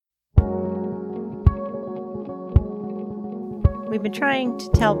we've been trying to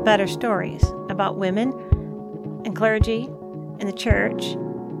tell better stories about women and clergy and the church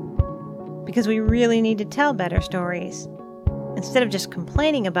because we really need to tell better stories. Instead of just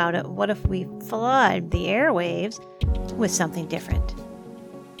complaining about it, what if we flood the airwaves with something different?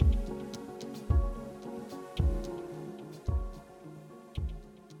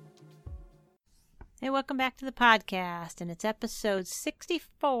 Hey, welcome back to the podcast, and it's episode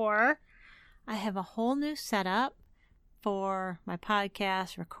 64. I have a whole new setup for my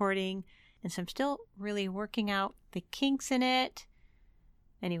podcast recording, and so I'm still really working out the kinks in it.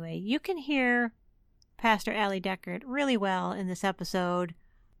 Anyway, you can hear Pastor Allie Deckard really well in this episode.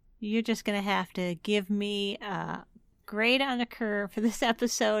 You're just going to have to give me a grade on the curve for this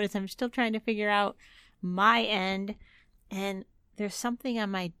episode as I'm still trying to figure out my end. And there's something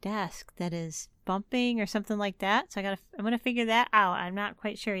on my desk that is bumping or something like that. So I'm going to figure that out. I'm not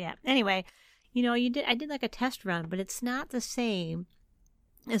quite sure yet. Anyway, I did like a test run, but it's not the same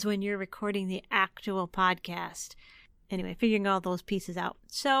as when you're recording the actual podcast. Anyway, figuring all those pieces out.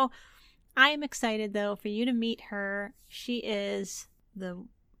 So I am excited, though, for you to meet her. She is the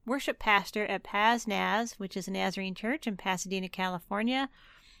worship pastor at Paz Naz, which is a Nazarene church in Pasadena, California.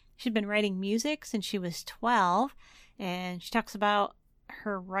 She's been writing music since she was 12, and she talks about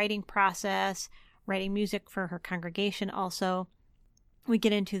her writing process, writing music for her congregation also. We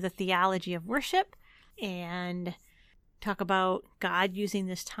get into the theology of worship and talk about God using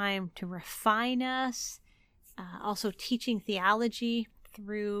this time to refine us, also teaching theology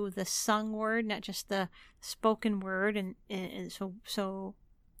through the sung word, not just the spoken word, and so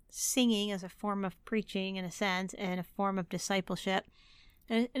singing as a form of preaching in a sense and a form of discipleship.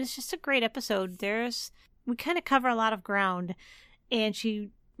 And it's just a great episode. We kind of cover a lot of ground, and she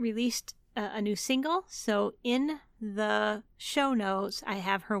released a new single. So in the show notes, I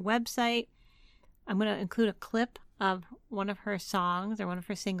have her website. I'm going to include a clip of one of her songs or one of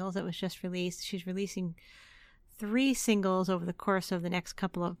her singles that was just released. She's releasing 3 singles over the course of the next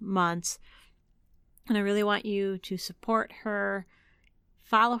couple of months. And I really want you to support her.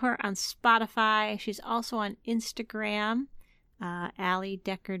 Follow her on Spotify. She's also on Instagram, Allie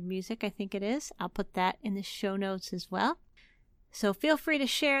Deckard Music, I think it is. I'll put that in the show notes as well. So feel free to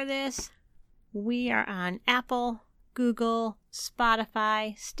share this. We are on Apple, Google,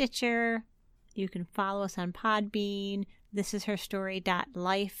 Spotify, Stitcher. You can follow us on Podbean.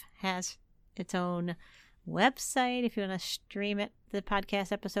 Thisisherstory.life has its own website if you want to stream the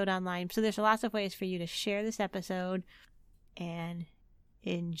podcast episode online. So there's lots of ways for you to share this episode and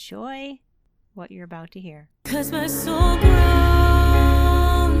enjoy what you're about to hear. 'Cause my soul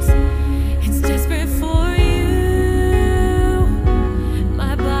groans, it's desperate for you.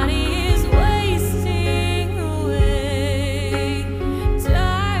 My body is wasting away,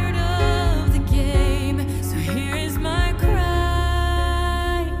 tired of the game. So here is my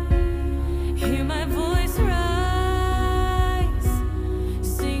cry, hear my voice rise,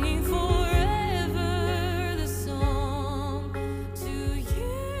 singing forever the song to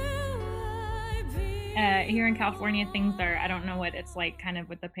you I be. Here in California, things are, I don't know what it's like kind of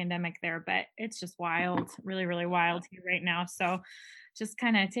with the pandemic there, but it's just wild, really, really wild here right now. So just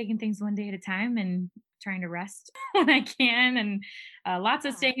kind of taking things one day at a time and trying to rest when I can, and lots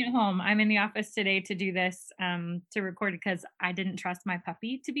of staying at home. I'm in the office today to do this, to record, because I didn't trust my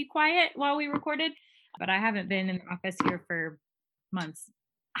puppy to be quiet while we recorded, but I haven't been in the office here for months.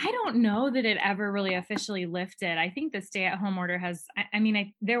 I don't know that it ever really officially lifted. I think the stay-at-home order has,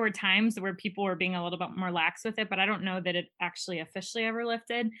 there were times where people were being a little bit more lax with it, but I don't know that it actually officially ever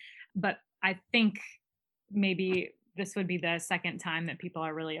lifted. But I think maybe this would be the second time that people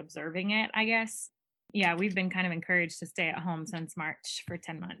are really observing it, I guess. Yeah, we've been kind of encouraged to stay at home since March for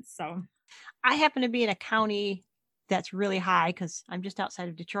 10 months. So I happen to be in a county that's really high because I'm just outside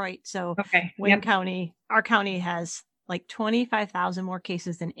of Detroit. So okay. Wayne Yep. County, our county has like 25,000 more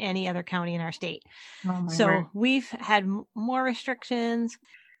cases than any other county in our state. Oh, my So word. we've had more restrictions,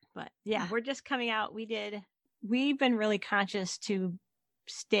 but yeah, we're just coming out. We've been really conscious to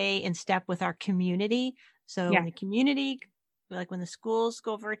stay in step with our community. So Yeah. in the community, like when the schools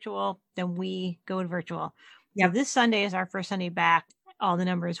go virtual, then we go virtual. Yep. So this Sunday is our first Sunday back. All the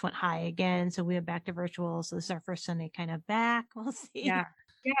numbers went high again. So we went back to virtual. So this is our first Sunday kind of back. We'll see. Yeah.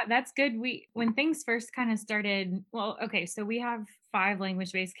 Yeah, that's good. When things first kind of started, well, okay, so we have 5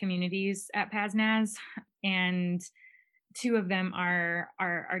 language-based communities at Paz Naz, and 2 of them are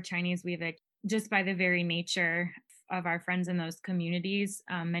Chinese. We have just by the very nature of our friends in those communities,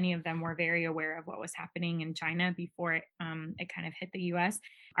 many of them were very aware of what was happening in China before it kind of hit the U.S.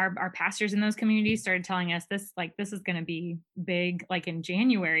 Our pastors in those communities started telling us this is going to be big, like in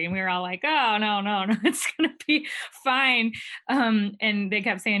January, and we were all like, oh no, it's going to be fine. And they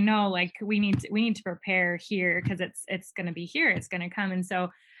kept saying, no, like we need to prepare here because it's going to be here, it's going to come. And so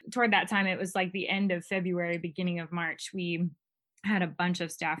toward that time, it was like the end of February, beginning of March, we had a bunch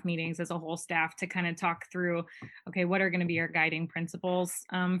of staff meetings as a whole staff to kind of talk through, okay, what are going to be our guiding principles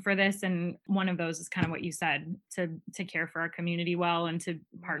for this? And one of those is kind of what you said, to care for our community well and to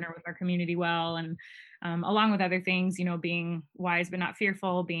partner with our community well. And along with other things, being wise but not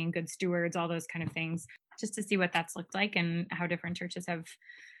fearful, being good stewards, all those kind of things, just to see what that's looked like and how different churches have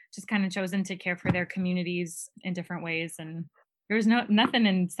just kind of chosen to care for their communities in different ways. And there was nothing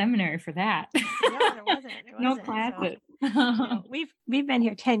in seminary for that. No, there wasn't. No classes. So, we've been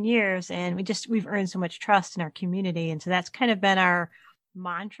here 10 years and we've earned so much trust in our community. And so that's kind of been our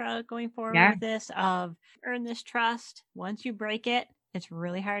mantra going forward with this of earn this trust. Once you break it, it's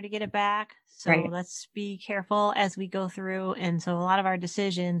really hard to get it back. So let's be careful as we go through. And so a lot of our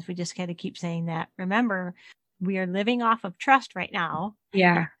decisions, we just kind of keep saying that. Remember, we are living off of trust right now.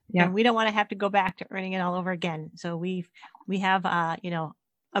 Yeah. And we don't want to have to go back to earning it all over again. So we have,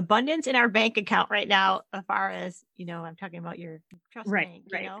 abundance in our bank account right now, as far as, I'm talking about your trust bank,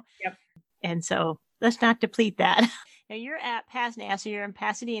 Yep. And so let's not deplete that. Now you're at PASNAS, so you're in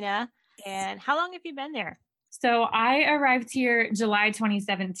Pasadena. And how long have you been there? So I arrived here July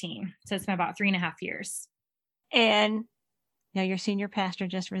 2017. So it's been about 3.5 years. And now your senior pastor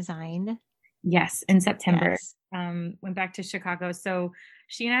just resigned. Yes, in September. Yes. Went back to Chicago. So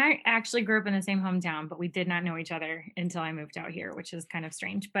she and I actually grew up in the same hometown, but we did not know each other until I moved out here, which is kind of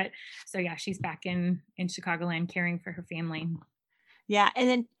strange. But so yeah, she's back in Chicagoland caring for her family. Yeah.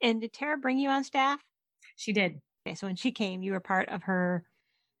 And did Tara bring you on staff? She did. Okay, so when she came, you were part of her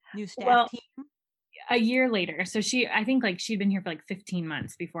new staff team? A year later. So I think like she'd been here for like 15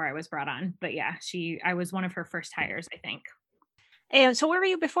 months before I was brought on. But yeah, I was one of her first hires, I think. And so where were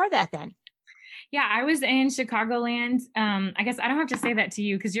you before that then? Yeah, I was in Chicagoland. I guess I don't have to say that to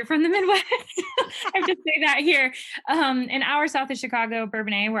you because you're from the Midwest. I have to say that here. An hour south of Chicago,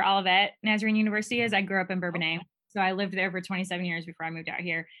 Bourbonnais, where Olivet Nazarene University is. I grew up in Bourbonnais. So I lived there for 27 years before I moved out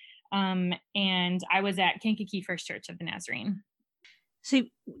here. And I was at Kankakee First Church of the Nazarene. So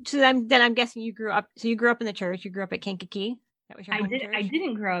then I'm guessing you grew up. So you grew up in the church. You grew up at Kankakee. That was your home church? I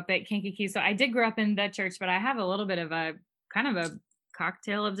didn't grow up at Kankakee. So I did grow up in the church, but I have a little bit of a kind of a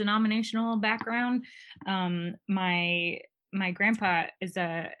cocktail of denominational background. My grandpa is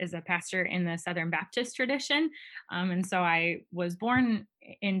a pastor in the Southern Baptist tradition. And so I was born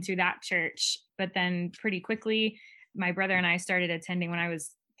into that church, but then pretty quickly, my brother and I started attending when I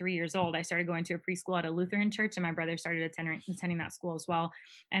was 3 years old. I started going to a preschool at a Lutheran church, and my brother started attending that school as well.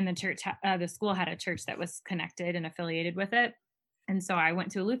 And the school had a church that was connected and affiliated with it. And so I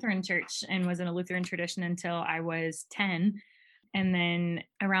went to a Lutheran church and was in a Lutheran tradition until I was 10. And then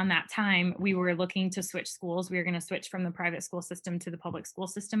around that time, we were looking to switch schools. We were going to switch from the private school system to the public school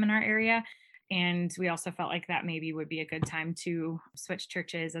system in our area. And we also felt like that maybe would be a good time to switch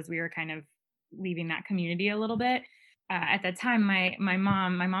churches as we were kind of leaving that community a little bit. At the time, my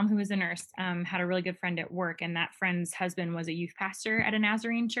mom, who was a nurse, had a really good friend at work. And that friend's husband was a youth pastor at a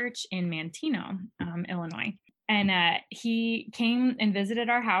Nazarene church in Manteno, Illinois. And he came and visited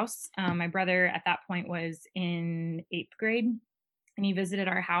our house. My brother at that point was in 8th grade. And he visited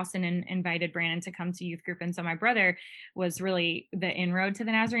our house and invited Brandon to come to youth group. And so my brother was really the inroad to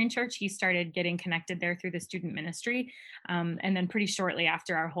the Nazarene church. He started getting connected there through the student ministry. And then pretty shortly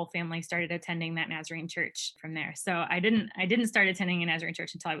after, our whole family started attending that Nazarene church from there. So I didn't start attending a Nazarene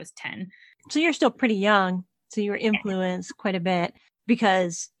church until I was 10. So you're still pretty young. So you were influenced quite a bit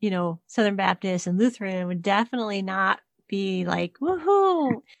because, Southern Baptist and Lutheran would definitely not be like,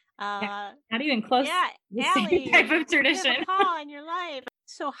 woohoo. Not even close. Yeah, the same type of tradition. You have a call in your life.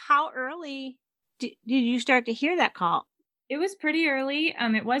 So how early did you start to hear that call? It was pretty early.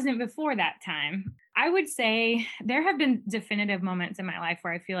 It wasn't before that time. I would say there have been definitive moments in my life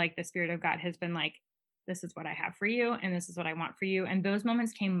where I feel like the Spirit of God has been like, this is what I have for you, and this is what I want for you. And those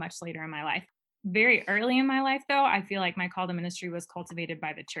moments came much later in my life. Very early in my life, though, I feel like my call to ministry was cultivated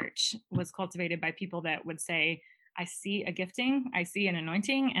by the church, was cultivated by people that would say, I see a gifting, I see an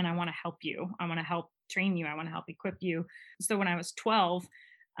anointing, and I want to help you. I want to help train you. I want to help equip you. So when I was 12,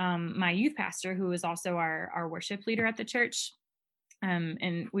 my youth pastor, who was also our worship leader at the church,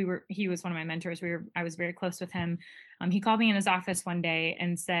 And he was one of my mentors. I was very close with him. He called me in his office one day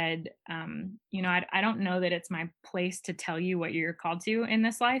and said, I don't know that it's my place to tell you what you're called to in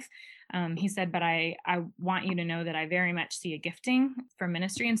this life. He said, but I want you to know that I very much see a gifting for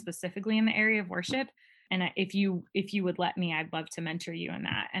ministry, and specifically in the area of worship. And if you would let me, I'd love to mentor you in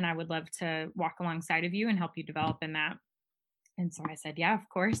that. And I would love to walk alongside of you and help you develop in that. And so I said, yeah, of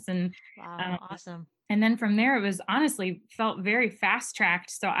course. And Wow, awesome. and then from there, it was honestly felt very fast tracked.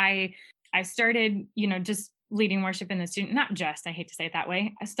 So I started, just leading worship in the student, not just, I hate to say it that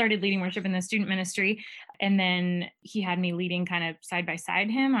way. I started leading worship in the student ministry. And then he had me leading kind of side by side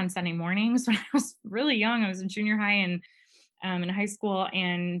him on Sunday mornings when I was really young. I was in junior high and in high school.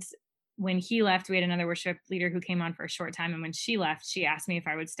 And when he left, we had another worship leader who came on for a short time. And when she left, she asked me if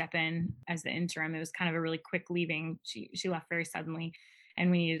I would step in as the interim. It was kind of a really quick leaving. She left very suddenly,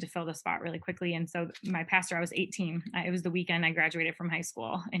 and we needed to fill the spot really quickly. And so my pastor, I was 18. It was the weekend I graduated from high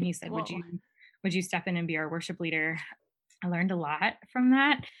school. And he said, Whoa. would you step in and be our worship leader? I learned a lot from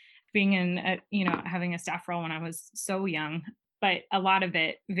that, being in, having a staff role when I was so young. But a lot of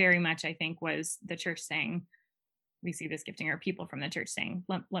it very much, I think, was the church saying, we see this gifting, or people from the church saying,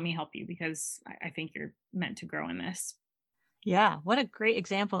 let me help you, because I think you're meant to grow in this. Yeah. What a great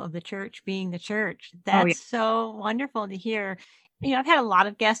example of the church being the church. That's so wonderful to hear. I've had a lot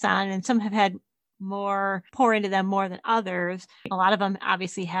of guests on, and some have had more pour into them more than others. A lot of them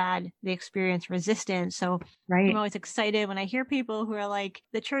obviously had the experience resistance. So I'm always excited when I hear people who are like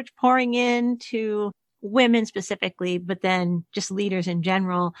the church pouring into women specifically, but then just leaders in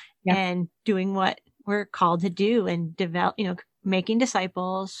general, and doing what we're called to do and develop, making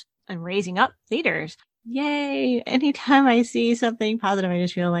disciples and raising up leaders. Yay. Anytime I see something positive, I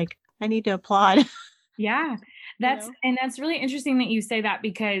just feel like I need to applaud. Yeah, that's really interesting that you say that,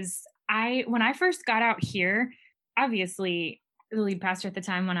 because when I first got out here, obviously the lead pastor at the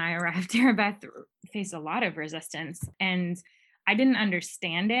time when I arrived here, Beth, faced a lot of resistance, and I didn't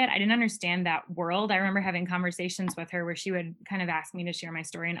understand it. I didn't understand that world. I remember having conversations with her where she would kind of ask me to share my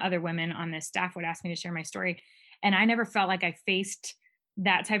story, and other women on this staff would ask me to share my story. And I never felt like I faced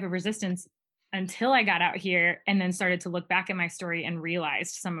that type of resistance until I got out here, and then started to look back at my story and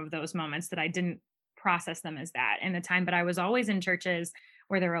realized some of those moments that I didn't process them as that in the time. But I was always in churches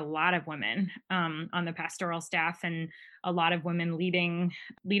where there were a lot of women on the pastoral staff, and a lot of women leading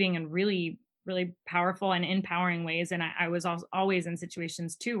in really, really powerful and empowering ways. And I was always in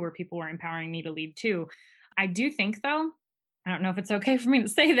situations too where people were empowering me to lead too. I do think, though, I don't know if it's okay for me to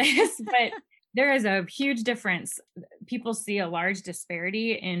say this, but there is a huge difference. People see a large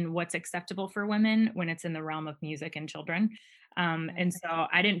disparity in what's acceptable for women when it's in the realm of music and children. And so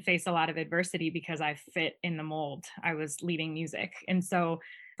I didn't face a lot of adversity because I fit in the mold. I was leading music. And so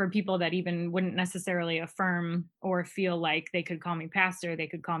for people that even wouldn't necessarily affirm or feel like they could call me pastor, they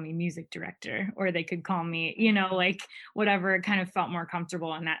could call me music director, or they could call me, like whatever, it kind of felt more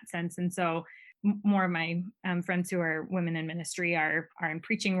comfortable in that sense. And so more of my friends who are women in ministry are in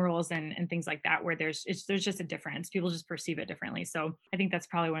preaching roles and things like that, where there's just a difference. People just perceive it differently. So I think that's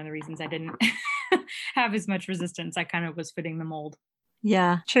probably one of the reasons I didn't have as much resistance. I kind of was fitting the mold.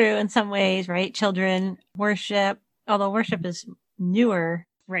 Yeah, true. In some ways, right? Children worship, although worship is newer.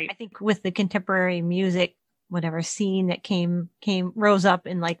 Right. I think with the contemporary music, whatever scene that rose up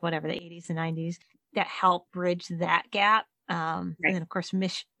in like whatever the 80s and 90s, that helped bridge that gap. And then of course,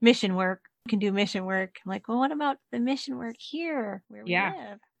 mission work. Can do mission work. I'm like, well, what about the mission work here where we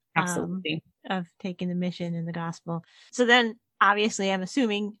live? Absolutely. Of taking the mission and the gospel. So then obviously I'm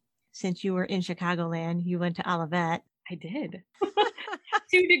assuming since you were in Chicagoland, you went to Olivet. I did.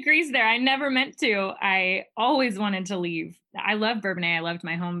 2 degrees there. I never meant to. I always wanted to leave. I love Bourbonnais. I loved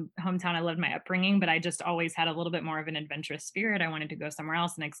my hometown. I loved my upbringing, but I just always had a little bit more of an adventurous spirit. I wanted to go somewhere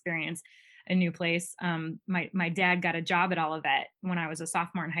else and experience a new place. My dad got a job at Olivet when I was a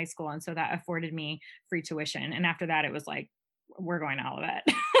sophomore in high school, and so that afforded me free tuition. And after that, it was like, we're going to Olivet.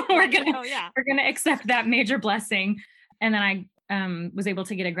 we're gonna accept that major blessing. And then I was able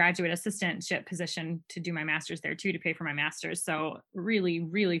to get a graduate assistantship position to do my master's there too, to pay for my master's. So really,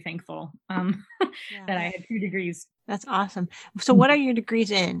 really thankful that I had 2 degrees. That's awesome. So what are your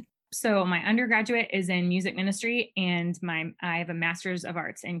degrees in? So my undergraduate is in music ministry, and I have a master's of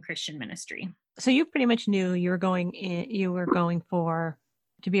arts in Christian ministry. So you pretty much knew you were going to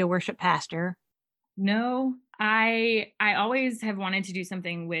be a worship pastor. No, I always have wanted to do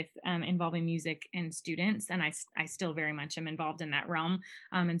something with involving music and students, and I still very much am involved in that realm.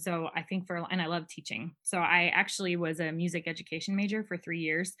 And so I think and I love teaching. So I actually was a music education major for 3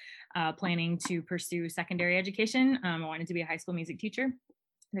 years, planning to pursue secondary education. I wanted to be a high school music teacher.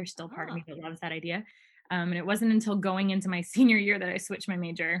 There's still part of me that loves that idea. And it wasn't until going into my senior year that I switched my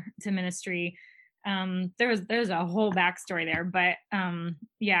major to ministry. There's a whole backstory there, but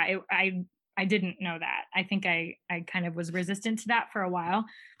I didn't know that. I think I kind of was resistant to that for a while,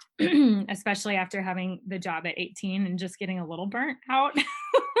 especially after having the job at 18 and just getting a little burnt out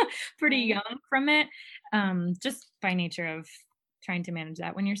pretty young from it, just by nature of trying to manage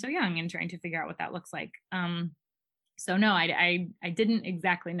that when you're so young and trying to figure out what that looks like. So no, I didn't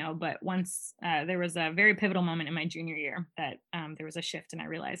exactly know, but once there was a very pivotal moment in my junior year that there was a shift, and I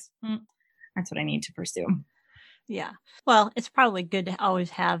realized that's what I need to pursue. Yeah. Well, it's probably good to always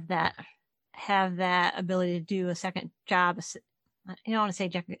have that ability to do a second job. I don't want to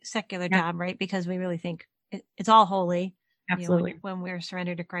say secular job, right? Because we really think it's all holy. Absolutely. When we're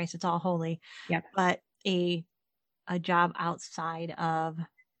surrendered to Christ, it's all holy. Yep. But a job outside of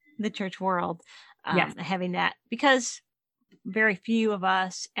the church world, having that, because very few of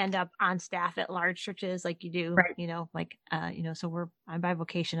us end up on staff at large churches like you do, right. So I'm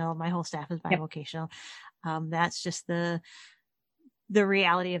bivocational. My whole staff is bivocational. Yep. That's just the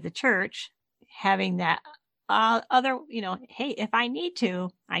reality of the church, having that other, hey, if I need to,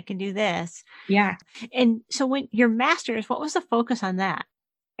 I can do this. Yeah. And so when your master's, what was the focus on that?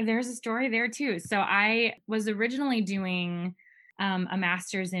 There's a story there too. So I was originally doing a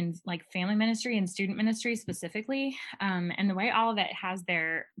master's in like family ministry and student ministry specifically. And the way all of it has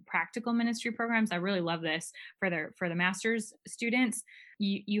their practical ministry programs, I really love this for the master's students.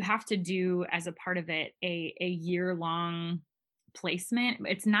 You have to do as a part of it a year-long placement.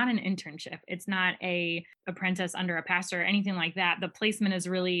 It's not an internship. It's not a apprentice under a pastor or anything like that. The placement is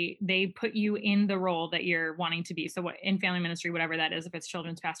really, they put you in the role that you're wanting to be. So what in family ministry, whatever that is, if it's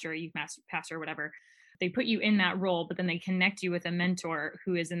children's pastor or youth pastor or whatever, they put you in that role, but then they connect you with a mentor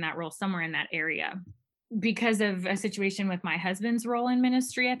who is in that role somewhere in that area. Because of a situation with my husband's role in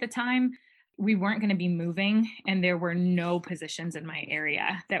ministry at the time, we weren't going to be moving, and there were no positions in my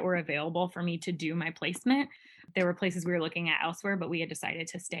area that were available for me to do my placement. There were places we were looking at elsewhere, but we had decided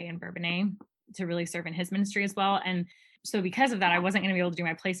to stay in Bourbonnais to really serve in his ministry as well. And so because of that, I wasn't going to be able to do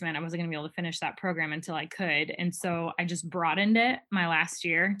my placement. I wasn't going to be able to finish that program until I could. And so I just broadened it my last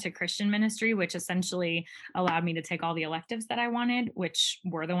year to Christian ministry, which essentially allowed me to take all the electives that I wanted, which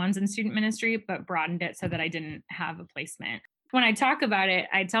were the ones in student ministry, but broadened it so that I didn't have a placement. When I talk about it,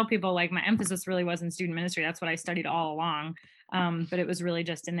 I tell people like my emphasis really was in student ministry. That's what I studied all along. But it was really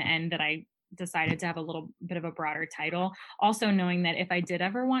just in the end that I decided to have a little bit of a broader title. Also knowing that if I did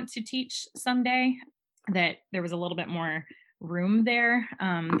ever want to teach someday, that there was a little bit more room there,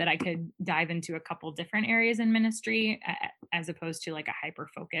 that I could dive into a couple different areas in ministry as opposed to like a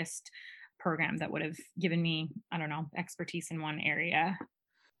hyper-focused program that would have given me, I don't know, expertise in one area.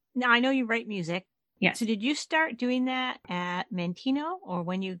 Now, I know you write music. Yes. So did you start doing that at Mantino or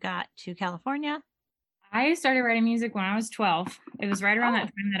when you got to California? I started writing music when I was 12. It was right around that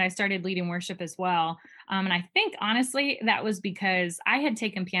time that I started leading worship as well. And I think, honestly, that was because I had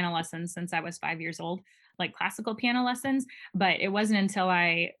taken piano lessons since I was 5 years old, like classical piano lessons. But it wasn't until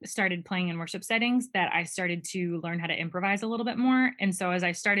I started playing in worship settings that I started to learn how to improvise a little bit more. And so as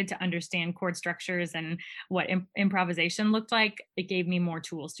I started to understand chord structures and what improvisation looked like, it gave me more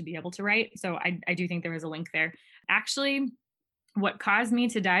tools to be able to write. So I do think there was a link there. Actually, what caused me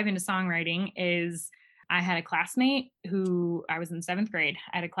to dive into songwriting is I had a classmate who, I was in 7th grade.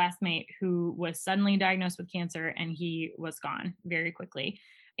 I had a classmate who was suddenly diagnosed with cancer, and he was gone very quickly.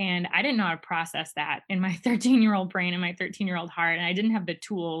 And I didn't know how to process that in my 13-year-old brain and my 13-year-old heart. And I didn't have the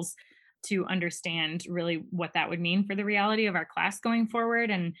tools to understand really what that would mean for the reality of our class going forward,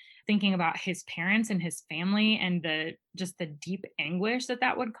 and thinking about his parents and his family and the deep anguish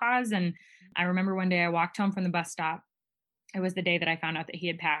that would cause. And I remember one day I walked home from the bus stop. It was the day that I found out that he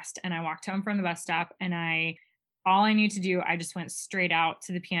had passed, and I walked home from the bus stop, and all I knew to do, I just went straight out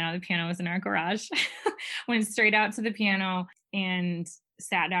to the piano. The piano was in our garage. Went straight out to the piano and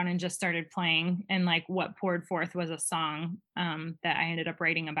sat down and just started playing. And like what poured forth was a song that I ended up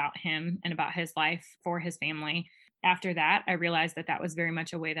writing about him and about his life for his family. After that, I realized that was very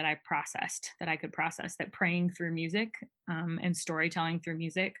much a way that I could process that praying through music and storytelling through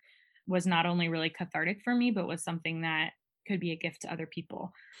music was not only really cathartic for me, but was something that could be a gift to other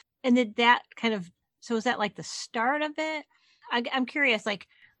people. And did that so was that like the start of it? I'm curious, like,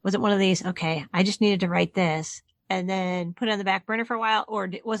 was it one of these, okay, I just needed to write this and then put it on the back burner for a while? Or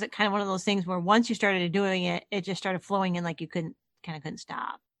was it kind of one of those things where once you started doing it, it just started flowing in, like you couldn't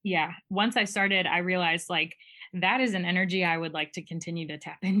stop? Yeah. Once I started, I realized like that is an energy I would like to continue to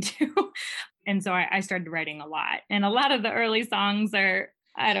tap into. And so I started writing a lot. And a lot of the early songs are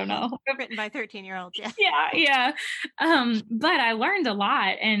I don't know. Written by 13-year-olds. Yeah. Yeah. But I learned a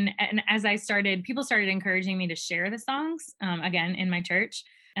lot. And as people started encouraging me to share the songs, again, in my church.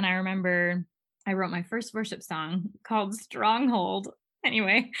 And I remember I wrote my first worship song called Stronghold.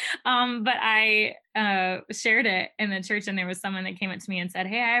 Anyway, but I shared it in the church, and there was someone that came up to me and said,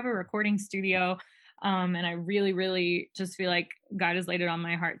 "Hey, I have a recording studio. And I really, really just feel like God has laid it on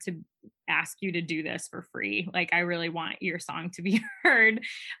my heart to ask you to do this for free. Like, I really want your song to be heard."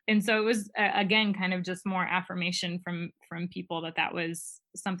 And so it was, again, kind of just more affirmation from people that was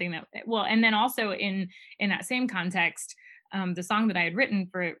something that, well, and then also in that same context, the song that I had written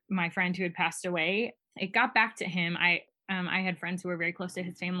for my friend who had passed away, it got back to him. I had friends who were very close to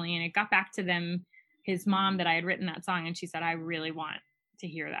his family, and it got back to them, his mom, that I had written that song, and she said, "I really want to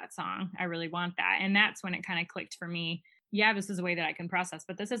hear that song. I really want that." And that's when it kind of clicked for me. Yeah, this is a way that I can process,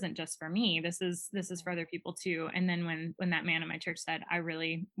 but this isn't just for me. This is for other people too. And then when that man in my church said, "I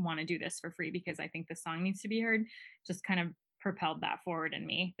really want to do this for free because I think this song needs to be heard," just kind of propelled that forward in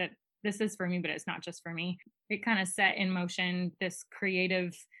me, that this is for me, but it's not just for me. It kind of set in motion this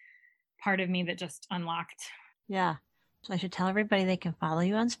creative part of me that just unlocked. Yeah. So I should tell everybody they can follow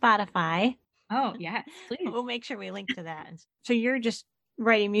you on Spotify. Oh, yeah, please. We'll make sure we link to that. So you're just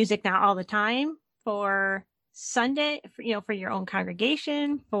writing music now all the time for Sunday, for your own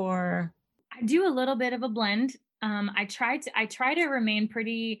congregation, for... I do a little bit of a blend. I try to remain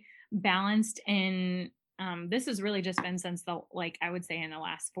pretty balanced in, this has really just been since I would say in the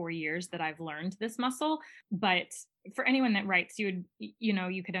last 4 years that I've learned this muscle. But for anyone that writes, you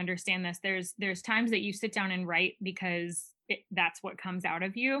could understand this. There's times that you sit down and write because that's what comes out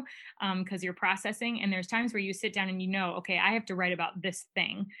of you, because you're processing. And there's times where you sit down and okay, I have to write about this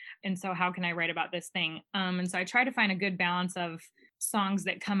thing. And so how can I write about this thing? And so I try to find a good balance of songs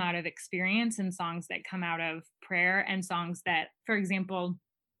that come out of experience and songs that come out of prayer, and songs that, for example,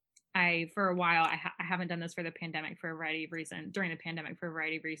 for a while, I haven't done this for the pandemic for a variety of reasons, during the pandemic for a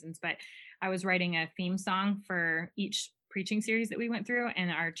variety of reasons, but I was writing a theme song for each preaching series that we went through, and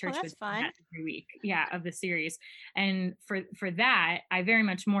our church would do that every week, of the series. And for that, I very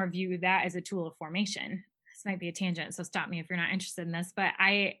much more view that as a tool of formation. This might be a tangent, so stop me if you're not interested in this, but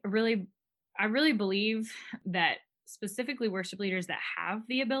I really believe that specifically worship leaders that have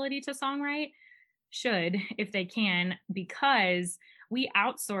the ability to songwrite should, if they can, because we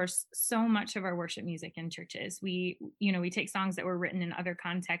outsource so much of our worship music in churches. We take songs that were written in other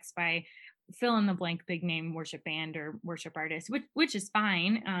contexts by fill in the blank big name worship band or worship artist, which is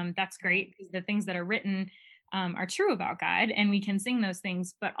fine. That's great, because the things that are written are true about God, and we can sing those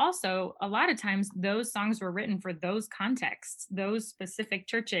things. But also, a lot of times, those songs were written for those contexts, those specific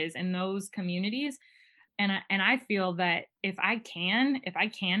churches, and those communities. And I feel that if I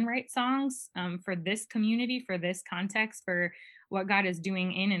can write songs for this community, for this context, for what God is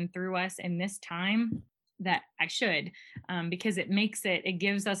doing in and through us in this time, that I should, because it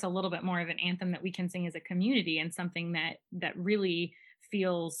gives us a little bit more of an anthem that we can sing as a community, and something that really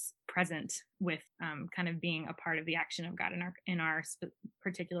feels present with kind of being a part of the action of God in our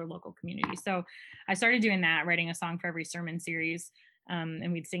particular local community. So I started doing that, writing a song for every sermon series.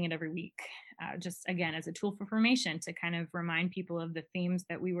 And we'd sing it every week, just again as a tool for formation, to kind of remind people of the themes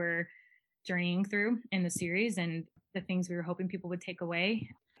that we were journeying through in the series and the things we were hoping people would take away.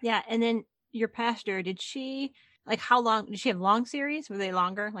 Yeah. And then your pastor, how long did she have? Long series? Were they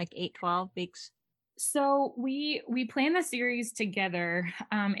longer, like 8, 12 weeks? So we plan the series together.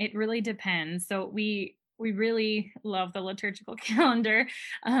 It really depends. So we really love the liturgical calendar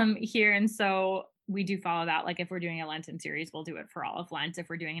here, and so we do follow that. Like, if we're doing a Lenten series, we'll do it for all of Lent. If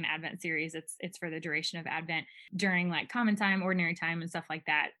we're doing an Advent series, it's for the duration of Advent. During like common time, ordinary time, and stuff like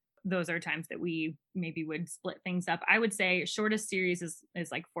that, those are times that we maybe would split things up. I would say shortest series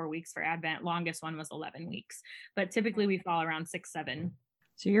is like 4 weeks for Advent. Longest one was 11 weeks, but typically we fall around 6, 7.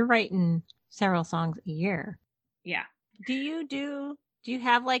 So you're writing several songs a year. Yeah. Do you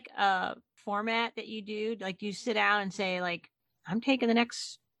have like a format that you do? Like, do you sit down and say, like, I'm taking the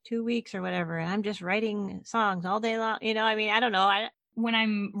next 2 weeks or whatever, and I'm just writing songs all day long? I mean, I don't know. When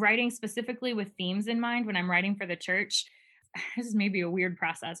I'm writing specifically with themes in mind, when I'm writing for the church, this is maybe a weird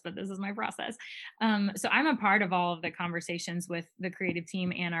process, but this is my process. So I'm a part of all of the conversations with the creative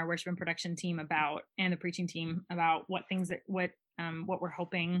team and our worship and production team and the preaching team about what we're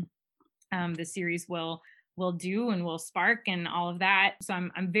hoping the series will do and will spark and all of that. So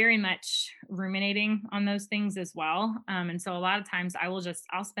I'm very much ruminating on those things as well. And so a lot of times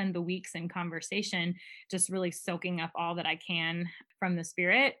I'll spend the weeks in conversation, just really soaking up all that I can from the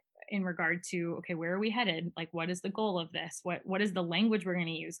Spirit in regard to, okay, where are we headed? Like, what is the goal of this? What is the language we're going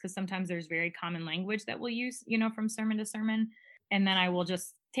to use? Because sometimes there's very common language that we'll use, from sermon to sermon. and then I will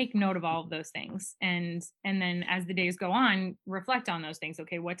just take note of all of those things, and then as the days go on, reflect on those things.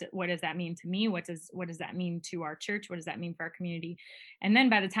 Okay, what does that mean to me? What does that mean to our church? What does that mean for our community? And then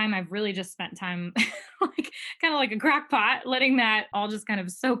by the time I've really just spent time like kind of like a crock pot, letting that all just kind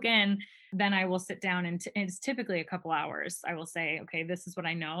of soak in, then I will sit down, and it's typically a couple hours. I will say, okay, this is what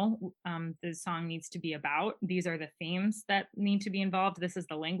I know the song needs to be about. These are the themes that need to be involved. This is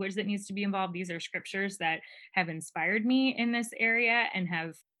the language that needs to be involved. These are scriptures that have inspired me in this area and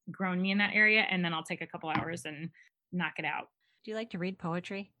have grown me in that area. And then I'll take a couple hours and knock it out. Do you like to read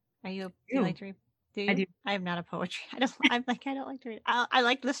poetry? Do you like to read? Do you? I do. I am not a poetry. I don't like to read. I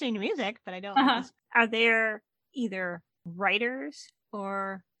like listening to music, but I don't. Uh-huh. Are there either writers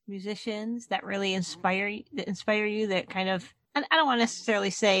or musicians that really inspire you that kind of, and I don't want to necessarily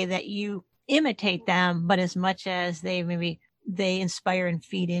say that you imitate them, but as much as they inspire and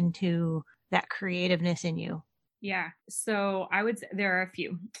feed into that creativeness in you? Yeah. So I would say there are a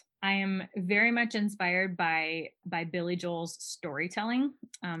few. I am very much inspired by Billy Joel's storytelling.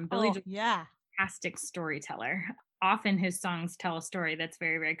 Billy Joel, yeah, fantastic storyteller. Often his songs tell a story that's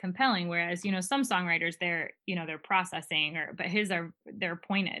very, very compelling. Whereas, some songwriters, they're processing, but they're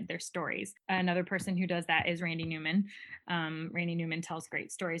pointed, they're stories. Another person who does that is Randy Newman. Randy Newman tells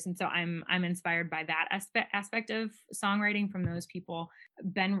great stories. And so I'm inspired by that aspect of songwriting from those people.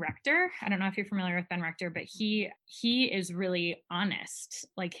 Ben Rector, I don't know if you're familiar with Ben Rector, but he is really honest.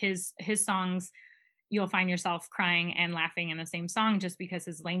 Like his songs, you'll find yourself crying and laughing in the same song just because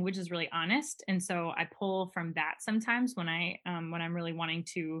his language is really honest. And so I pull from that sometimes when I'm really wanting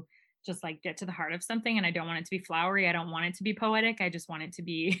to just like get to the heart of something, and I don't want it to be flowery. I don't want it to be poetic. I just want it to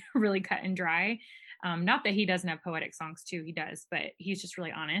be really cut and dry. Not that he doesn't have poetic songs too, he does, but he's just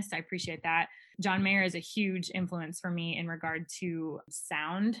really honest. I appreciate that. John Mayer is a huge influence for me in regard to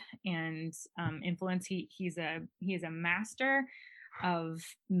sound and influence. He's a master of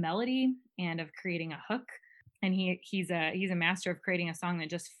melody and of creating a hook, and he's a master of creating a song that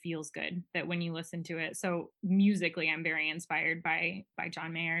just feels good, that when you listen to it. So musically I'm very inspired by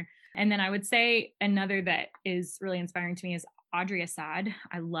John Mayer. And then I would say another that is really inspiring to me is Audrey Assad.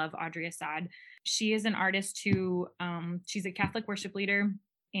 I love Audrey Assad. She is an artist who she's a Catholic worship leader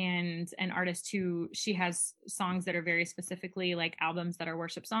and an artist who, she has songs that are very specifically like albums that are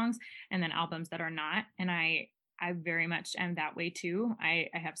worship songs, and then albums that are not. And I very much am that way too. I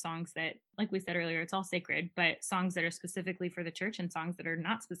have songs that, like we said earlier, it's all sacred, but songs that are specifically for the church and songs that are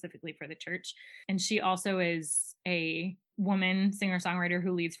not specifically for the church. And she also is a woman singer-songwriter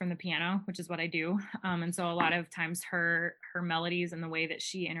who leads from the piano, which is what I do. And so a lot of times her melodies and the way that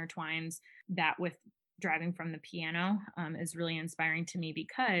she intertwines that with driving from the piano is really inspiring to me,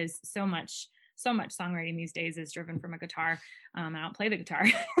 because so much songwriting these days is driven from a guitar. I don't play the guitar.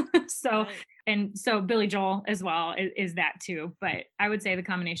 So, right. And so Billy Joel as well is that too. But I would say the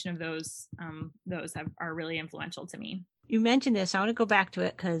combination of those are really influential to me. You mentioned this. I want to go back to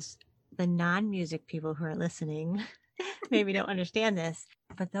it because the non-music people who are listening maybe don't understand this,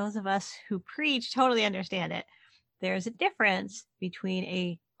 but those of us who preach totally understand it. There's a difference between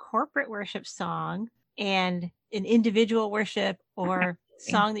a corporate worship song and an individual worship or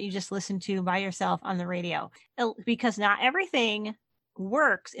song that you just listen to by yourself on the radio, because not everything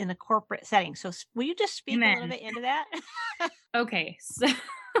works in a corporate setting. So will you just speak a little bit into that? Okay.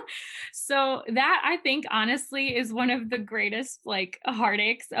 So that, I think, honestly is one of the greatest like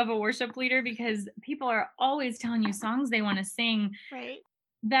heartaches of a worship leader, because people are always telling you songs they want to sing. Right.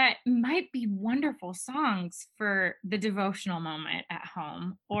 That might be wonderful songs for the devotional moment at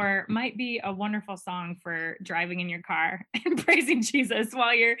home, or might be a wonderful song for driving in your car and praising Jesus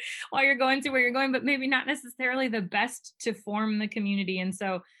while you're going to where you're going, but maybe not necessarily the best to form the community. And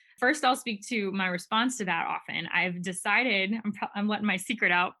so first, I'll speak to my response to that. Often I've decided, I'm letting my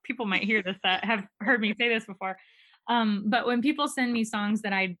secret out. People might hear this that have heard me say this before. But when people send me songs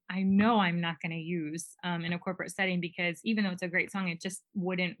that I know I'm not going to use in a corporate setting, because even though it's a great song, it just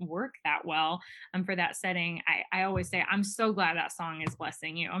wouldn't work that well for that setting. I always say, I'm so glad that song is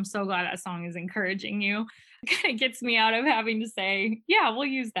blessing you. I'm so glad that song is encouraging you. It kind of gets me out of having to say, yeah, we'll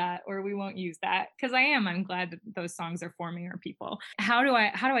use that or we won't use that, because I'm glad that those songs are forming our people. How do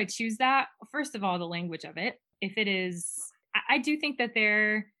I choose that? First of all, the language of it. If it is, I do think that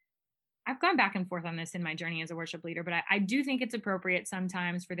I've gone back and forth on this in my journey as a worship leader, but I do think it's appropriate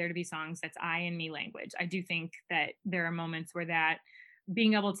sometimes for there to be songs that's I and me language. I do think that there are moments where that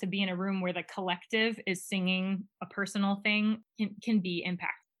being able to be in a room where the collective is singing a personal thing can be impactful.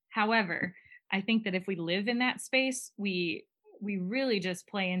 However, I think that if we live in that space, we we really just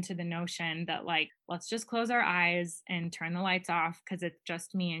play into the notion that like, let's just close our eyes and turn the lights off because it's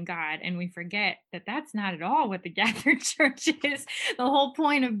just me and God. And we forget that that's not at all what the gathered church is. The whole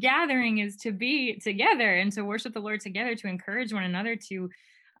point of gathering is to be together and to worship the Lord together, to encourage one another, to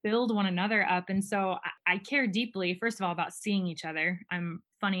build one another up. And so I care deeply, first of all, about seeing each other. I'm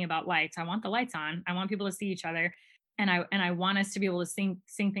funny about lights. I want the lights on. I want people to see each other. And I want us to be able to sing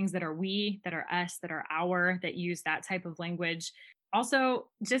things that are we, that are us, that are our, that use that type of language. Also,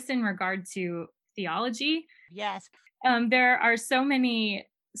 just in regard to theology, Yes. there are so many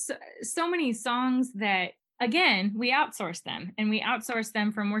songs that, again, we outsource them, and we outsource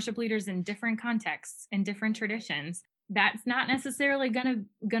them from worship leaders in different contexts and different traditions. That's not necessarily gonna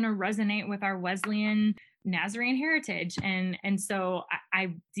resonate with our Wesleyan Nazarene heritage. And so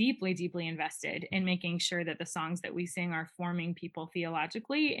I deeply invested in making sure that the songs that we sing are forming people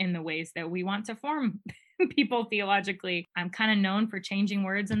theologically in the ways that we want to form people theologically. I'm kind of known for changing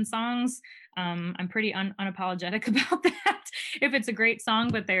words in songs. I'm pretty unapologetic about that. If it's a great song,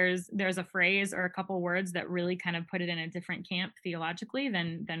 but there's a phrase or a couple words that really kind of put it in a different camp theologically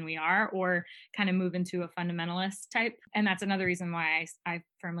than we are, or kind of move into a fundamentalist type. And that's another reason why I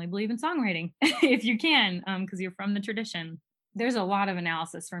firmly believe in songwriting, if you can, because you're from the tradition. There's a lot of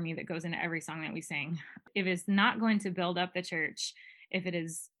analysis for me that goes into every song that we sing. If it's not going to build up the church, if it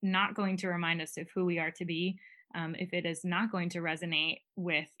is not going to remind us of who we are to be, if it is not going to resonate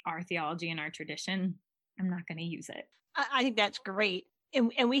with our theology and our tradition, I'm not going to use it. I think that's great.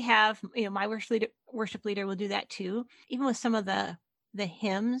 And we have, my worship leader will do that too. Even with some of the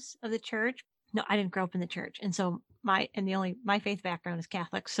hymns of the church. No, I didn't grow up in the church. And so my faith background is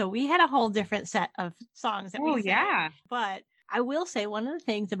Catholic. So we had a whole different set of songs that we sang. Yeah. But I will say one of the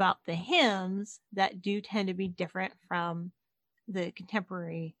things about the hymns that do tend to be different from the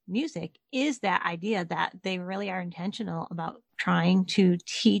contemporary music is that idea that they really are intentional about trying to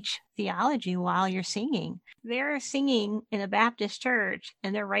teach theology while you're singing. They're singing in a Baptist church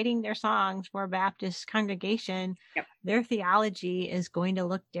and they're writing their songs for a Baptist congregation. Yep. Their theology is going to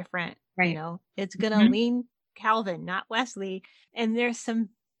look different. Right. It's going to lean Calvin, not Wesley. And there's some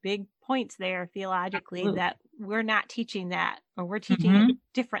big points there theologically that we're not teaching that, or we're teaching it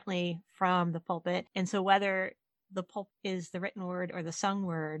differently from the pulpit. And so whether the pulpit is the written word or the sung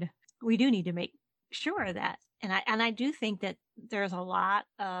word, we do need to make sure that. And I do think that there's a lot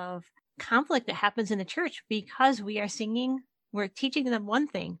of conflict that happens in the church because we're teaching them one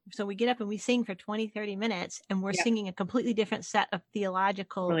thing. So we get up and we sing for 20, 30 minutes and we're singing a completely different set of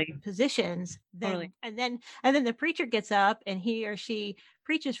theological positions. And then the preacher gets up and he or she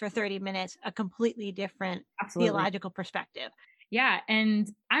preaches for 30 minutes, a completely different theological perspective. Yeah. And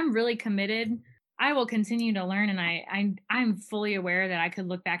I'm really committed. I will continue to learn. And I'm fully aware that I could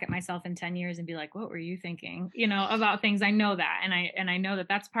look back at myself in 10 years and be like, what were you thinking, about things? I know that. And I know that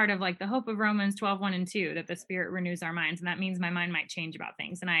that's part of like the hope of Romans 12:1 and 2, that the Spirit renews our minds. And that means my mind might change about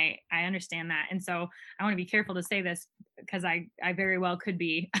things. And I understand that. And so I want to be careful to say this because I very well could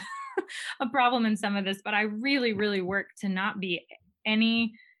be a problem in some of this, but I really, really work to not be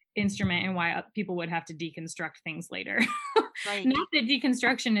any instrument in why people would have to deconstruct things later. Right. Not that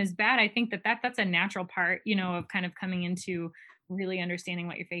deconstruction is bad. I think that's a natural part, of kind of coming into really understanding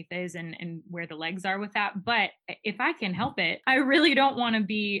what your faith is and where the legs are with that. But if I can help it, I really don't want to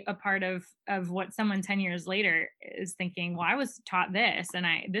be a part of what someone 10 years later is thinking, well, I was taught this and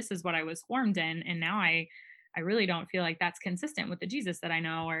this is what I was formed in. And now I really don't feel like that's consistent with the Jesus that I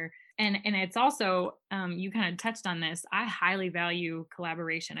know. And it's also, you kind of touched on this. I highly value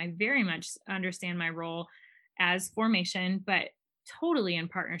collaboration. I very much understand my role as formation, but totally in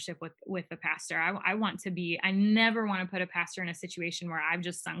partnership with the pastor. I never want to put a pastor in a situation where I've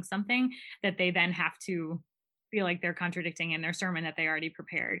just sung something that they then have to feel like they're contradicting in their sermon that they already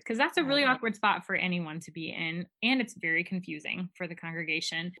prepared. Because that's a really awkward spot for anyone to be in. And it's very confusing for the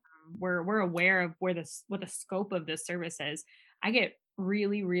congregation. We're aware of what the scope of this service is. I get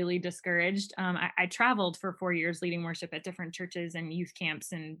really, really discouraged. I traveled for 4 years leading worship at different churches and youth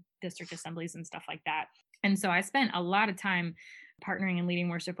camps and district assemblies and stuff like that. And so I spent a lot of time partnering and leading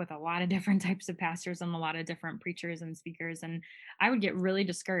worship with a lot of different types of pastors and a lot of different preachers and speakers. And I would get really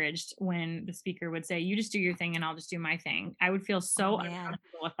discouraged when the speaker would say, you just do your thing and I'll just do my thing. I would feel so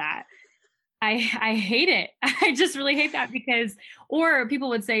uncomfortable with that. I hate it. I just really hate that or people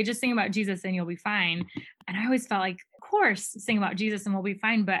would say, just sing about Jesus and you'll be fine. And I always felt like, of course, sing about Jesus and we'll be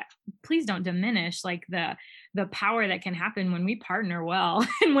fine, but please don't diminish like the power that can happen when we partner well.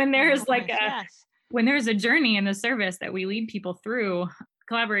 And when there's when there's a journey in the service that we lead people through,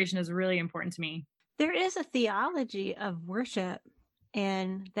 collaboration is really important to me. There is a theology of worship,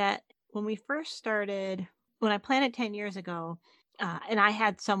 and that when we first started when I planted 10 years ago, and I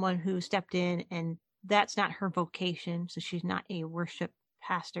had someone who stepped in, and that's not her vocation. So she's not a worship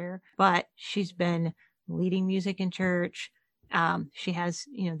pastor, but she's been leading music in church. She has,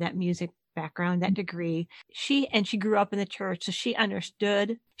 that music background, that degree. She grew up in the church, so she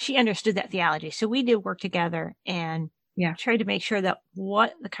understood that theology. So we did work together and tried to make sure that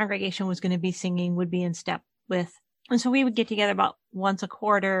what the congregation was going to be singing would be in step with. And so we would get together about once a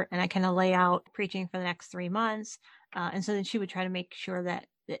quarter, and I kind of lay out preaching for the next 3 months. And so then she would try to make sure that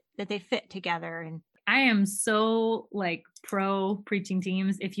they fit together. And I am so like pro preaching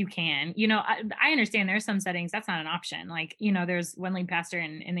teams if you can. I understand there's some settings that's not an option. Like, there's one lead pastor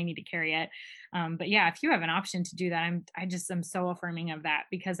and they need to carry it. But yeah, if you have an option to do that, I'm so affirming of that,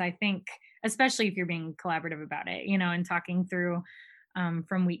 because I think, especially if you're being collaborative about it, and talking through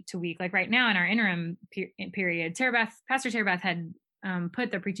from week to week. Like right now in our interim period, Pastor Terabeth had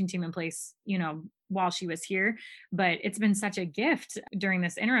put the preaching team in place, while she was here. But it's been such a gift during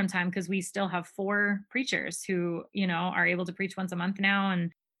this interim time, because we still have 4 preachers who, are able to preach once a month now.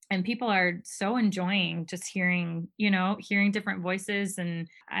 And people are so enjoying just hearing different voices. And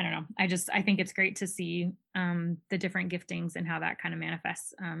I don't know, I think it's great to see the different giftings and how that kind of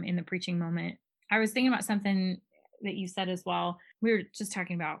manifests in the preaching moment. I was thinking about something that you said as well. We were just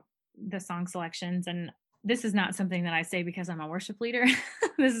talking about the song selections, and this is not something that I say because I'm a worship leader.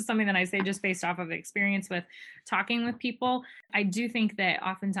 This is something that I say just based off of experience with talking with people. I do think that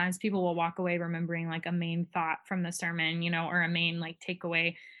oftentimes people will walk away remembering like a main thought from the sermon, or a main like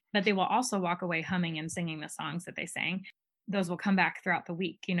takeaway, but they will also walk away humming and singing the songs that they sang. Those will come back throughout the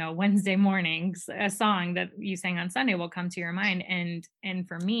week. Wednesday mornings, a song that you sang on Sunday will come to your mind. And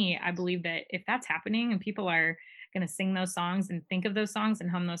for me, I believe that if that's happening and people are going to sing those songs and think of those songs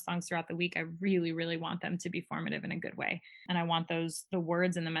and hum those songs throughout the week, I really, really want them to be formative in a good way. And I want the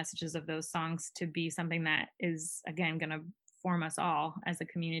words and the messages of those songs to be something that is, again, going to form us all as a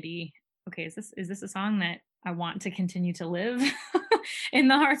community. Okay, is this a song that I want to continue to live in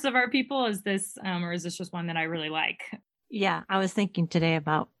the hearts of our people? Is this, or is this just one that I really like? Yeah, I was thinking today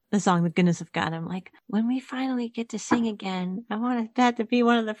about the song, The Goodness of God. I'm like, when we finally get to sing again, I want that to be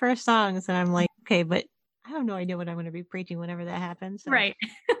one of the first songs. And I'm like, okay, but I have no idea what I'm going to be preaching whenever that happens. So, right.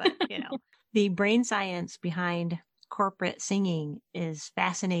 But, the brain science behind corporate singing is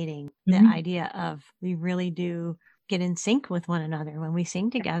fascinating. Mm-hmm. The idea of we really do get in sync with one another when we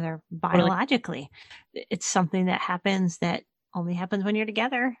sing together biologically. It's something that happens that only happens when you're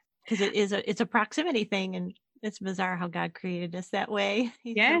together, because it's a proximity thing. And it's bizarre how God created us that way.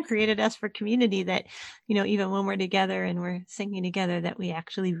 He so created us for community that, even when we're together and we're singing together, that we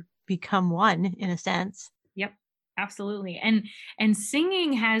actually become one in a sense. Yep, absolutely. And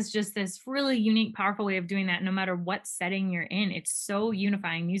singing has just this really unique, powerful way of doing that no matter what setting you're in. It's so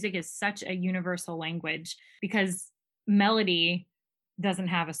unifying. Music is such a universal language because melody doesn't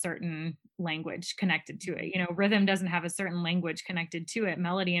have a certain language connected to it. Rhythm doesn't have a certain language connected to it.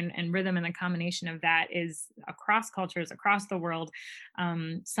 Melody and rhythm, and the combination of that is across cultures, across the world,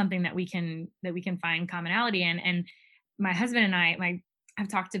 something that we can find commonality in. And my husband and I've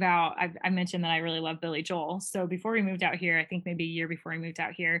talked about, I mentioned that I really love Billy Joel. So before we moved out here, I think maybe a year before we moved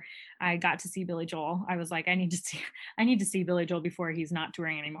out here, I got to see Billy Joel. I was like, I need to see Billy Joel before he's not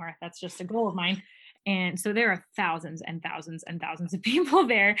touring anymore. That's just a goal of mine. And so there are thousands and thousands and thousands of people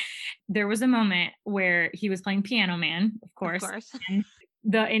there. There was a moment where he was playing Piano Man, of course. And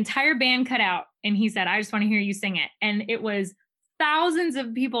the entire band cut out and he said, I just want to hear you sing it. And it was thousands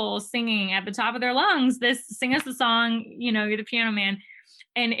of people singing at the top of their lungs, sing us the song, you're the Piano Man.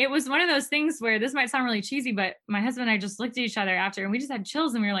 And it was one of those things where this might sound really cheesy, but my husband and I just looked at each other after and we just had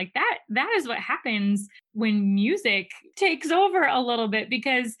chills, and we were like, that is what happens when music takes over a little bit,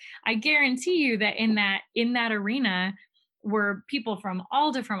 because I guarantee you that in that arena were people from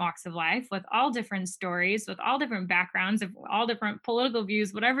all different walks of life, with all different stories, with all different backgrounds, of all different political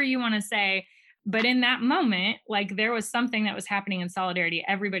views, whatever you want to say. But in that moment, like, there was something that was happening in solidarity.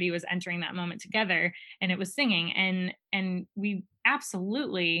 Everybody was entering that moment together, and it was singing. And we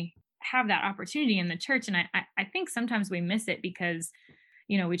absolutely have that opportunity in the church. And I think sometimes we miss it because,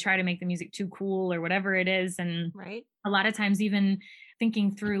 we try to make the music too cool or whatever it is. And a lot of times, even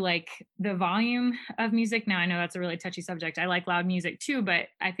thinking through like the volume of music. Now, I know that's a really touchy subject. I like loud music too, but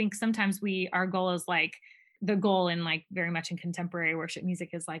I think sometimes our goal is like, the goal in like very much in contemporary worship music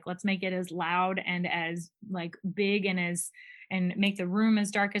is like, let's make it as loud and as like big and make the room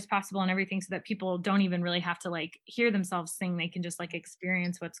as dark as possible and everything, so that people don't even really have to like hear themselves sing. They can just like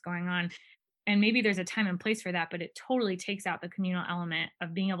experience what's going on. And maybe there's a time and place for that, but it totally takes out the communal element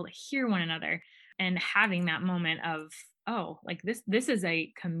of being able to hear one another and having that moment of, oh, like this is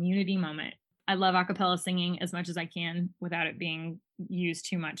a community moment. I love a cappella singing as much as I can without it being used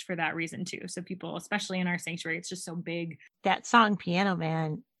too much for that reason too. So people, especially in our sanctuary, it's just so big. That song Piano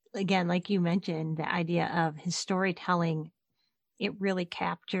Man, again, like you mentioned, the idea of his storytelling, it really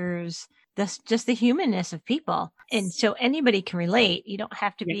captures this, just the humanness of people. And so anybody can relate. You don't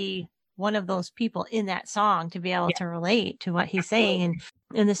have to be one of those people in that song to be able to relate to what he's saying.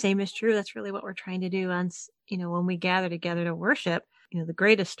 And the same is true. That's really what we're trying to do on, when we gather together to worship. The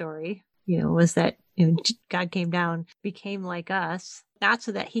greatest story, was that God came down, became like us, not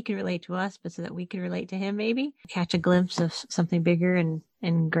so that he can relate to us, but so that we can relate to him, maybe catch a glimpse of something bigger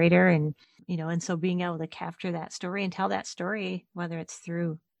and greater. And so being able to capture that story and tell that story, whether it's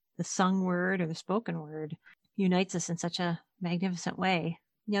through the sung word or the spoken word, unites us in such a magnificent way.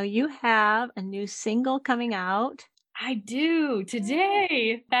 Now you have a new single coming out. I do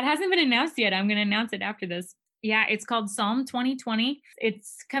today. That hasn't been announced yet. I'm going to announce it after this. Yeah, it's called Psalm 2020.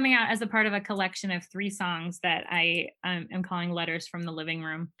 It's coming out as a part of a collection of 3 songs that I am calling Letters from the Living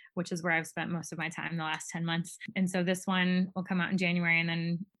Room, which is where I've spent most of my time the last 10 months. And so this one will come out in January, and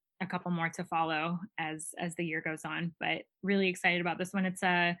then a couple more to follow as the year goes on. But really excited about this one. It's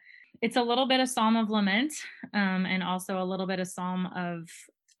a little bit of Psalm of Lament, and also a little bit of Psalm of,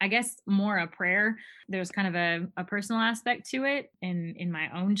 I guess, more a prayer. There's kind of a personal aspect to it in my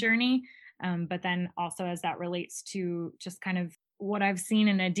own journey. But then also as that relates to just kind of what I've seen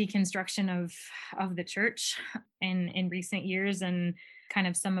in a deconstruction of the church in recent years, and kind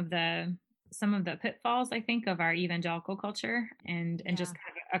of some of the pitfalls, I think, of our evangelical culture, and just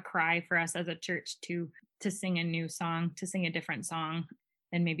kind of a cry for us as a church to sing a new song, to sing a different song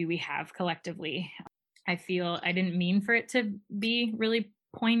than maybe we have collectively. I feel I didn't mean for it to be really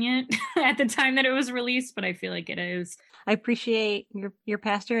poignant at the time that it was released, but I feel like it is. I appreciate your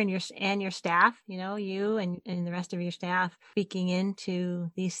pastor and your staff, you and the rest of your staff speaking into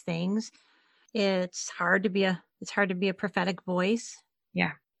these things. It's hard to be a prophetic voice.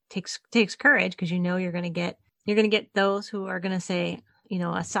 Yeah. Takes courage, because you're going to get those who are going to say,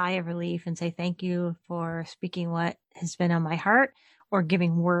 a sigh of relief and say, thank you for speaking what has been on my heart, or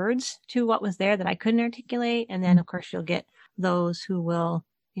giving words to what was there that I couldn't articulate. And then of course you'll get those who will,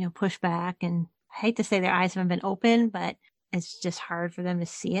 push back, and I hate to say their eyes haven't been open, but it's just hard for them to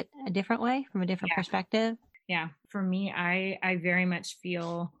see it a different way, from a different perspective. Yeah. For me, I very much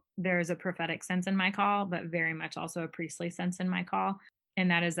feel there's a prophetic sense in my call, but very much also a priestly sense in my call.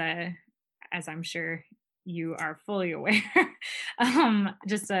 And that is as I'm sure you are fully aware,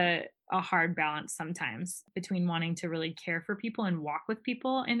 just a hard balance sometimes between wanting to really care for people and walk with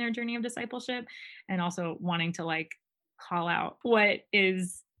people in their journey of discipleship, and also wanting to call out what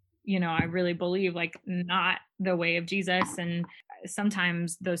is, I really believe not the way of Jesus. And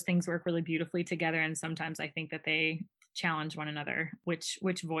sometimes those things work really beautifully together, and sometimes I think that they challenge one another. Which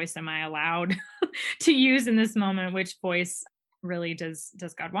voice am I allowed to use in this moment? Which voice really does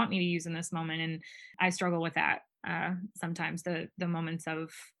God want me to use in this moment? And I struggle with that sometimes, the moments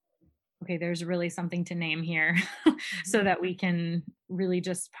of, okay, there's really something to name here, so that we can really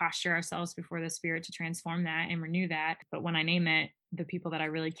just posture ourselves before the Spirit to transform that and renew that. But when I name it, the people that I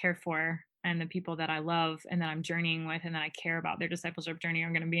really care for, and the people that I love and that I'm journeying with and that I care about their discipleship journey, are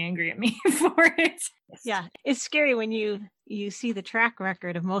going to be angry at me for it. Yeah. It's scary when you see the track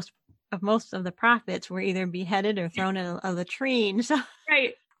record of most of the prophets were either beheaded or thrown in a latrine. So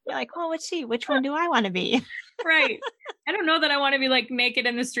right. You're like, well, which one do I want to be? Right. I don't know that I want to be naked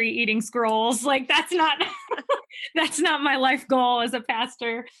in the street eating scrolls. That's not my life goal as a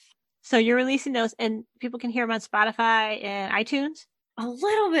pastor. So you're releasing those, and people can hear them on Spotify and iTunes? A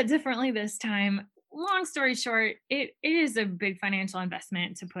little bit differently this time. Long story short, it is a big financial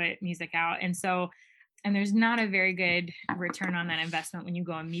investment to put music out. And there's not a very good return on that investment when you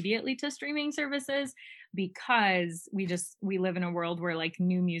go immediately to streaming services, because we live in a world where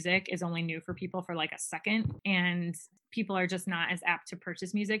new music is only new for people for a second, and people are just not as apt to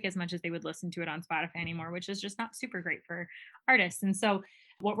purchase music as much as they would listen to it on Spotify anymore, which is just not super great for artists. And so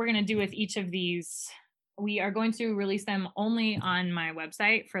what we're going to do with each of these, we are going to release them only on my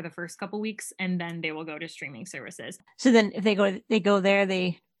website for the first couple weeks, and then they will go to streaming services. So then if they go there,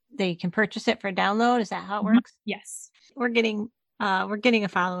 they can purchase it for download. Is that how it works? Yes. We're getting a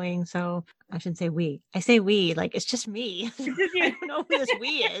following, so I shouldn't say we. I say we, it's just me. I don't know who this we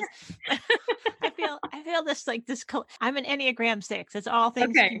is. I feel this I'm an Enneagram 6. It's all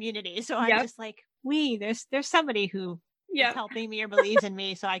things community. So I'm just we. There's somebody who is helping me or believes in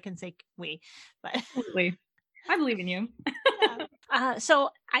me, so I can say we. But absolutely. I believe in you. So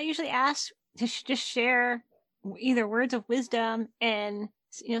I usually ask to just share either words of wisdom, and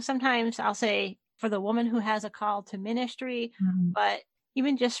sometimes I'll say, for the woman who has a call to ministry, but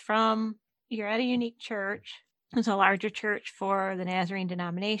even just from you're at a unique church. It's a larger church for the Nazarene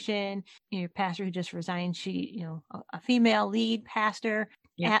denomination. Your pastor who just resigned, a female lead pastor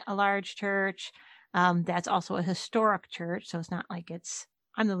at a large church. That's also a historic church. So it's not like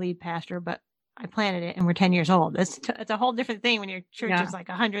I'm the lead pastor, but I planted it and we're 10 years old. It's a whole different thing when your church is like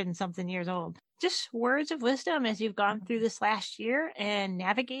 100 and something years old. Just words of wisdom as you've gone through this last year and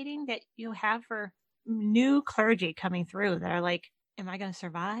navigating that you have for new clergy coming through that are like, am I going to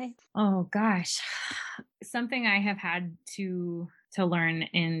survive? Oh gosh. Something I have had to learn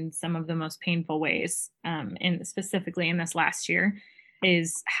in some of the most painful ways, specifically in this last year,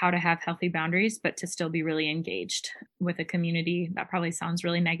 is how to have healthy boundaries, but to still be really engaged with a community. That probably sounds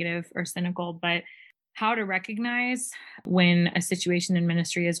really negative or cynical, but how to recognize when a situation in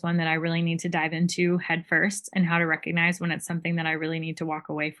ministry is one that I really need to dive into head first, and how to recognize when it's something that I really need to walk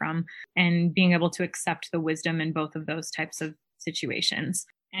away from, and being able to accept the wisdom in both of those types of situations.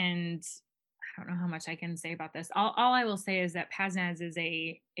 And I don't know how much I can say about this. All I will say is that Paznaz is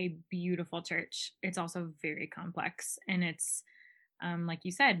a beautiful church. It's also very complex, and it's like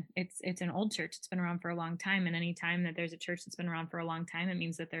you said, it's an old church. It's been around for a long time, and any time that there's a church that's been around for a long time, it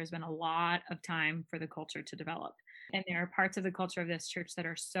means that there's been a lot of time for the culture to develop. And there are parts of the culture of this church that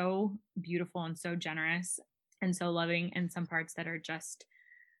are so beautiful and so generous and so loving, and some parts that are just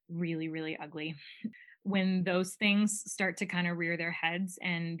really, really ugly. When those things start to kind of rear their heads,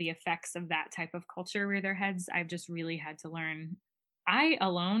 and the effects of that type of culture rear their heads, I've just really had to learn, I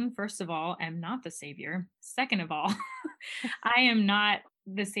alone, first of all, am not the savior. Second of all, I am not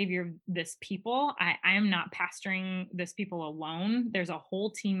the savior of this people. I am not pastoring this people alone. There's a whole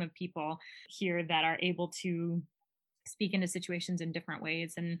team of people here that are able to speak into situations in different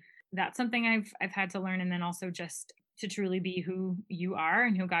ways. And that's something I've had to learn. And then also just to truly be who you are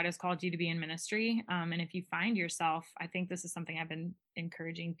and who God has called you to be in ministry. And if you find yourself, I think this is something I've been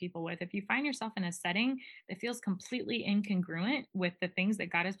encouraging people with. If you find yourself in a setting that feels completely incongruent with the things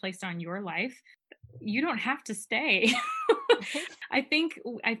that God has placed on your life, you don't have to stay. I think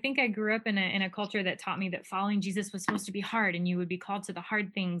I grew up in a culture that taught me that following Jesus was supposed to be hard, and you would be called to the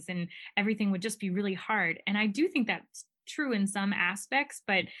hard things, and everything would just be really hard. And I do think that's true in some aspects,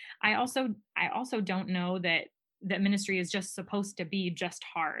 but I also don't know that ministry is just supposed to be just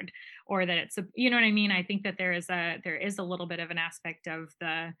hard, or that it's you know what I mean? I think that there is a little bit of an aspect of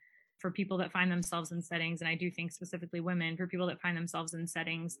for people that find themselves in settings, and I do think specifically women, for people that find themselves in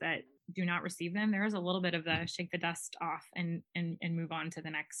settings that do not receive them, there is a little bit of the shake the dust off and move on to the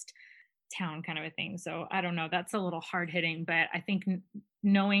next town kind of a thing. So I don't know, that's a little hard hitting, but I think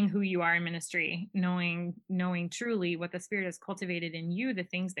knowing who you are in ministry, knowing truly what the Spirit has cultivated in you, the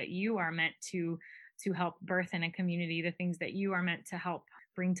things that you are meant to help birth in a community, the things that you are meant to help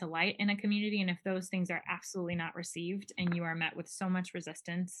bring to light in a community. And if those things are absolutely not received, and you are met with so much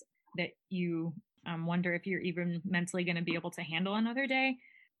resistance that you wonder if you're even mentally going to be able to handle another day,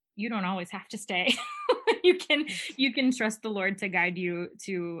 you don't always have to stay. you can trust the Lord to guide you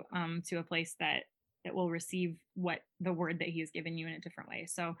to a place that will receive what the word that He has given you in a different way.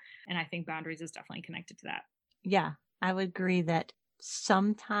 So, and I think boundaries is definitely connected to that. Yeah, I would agree that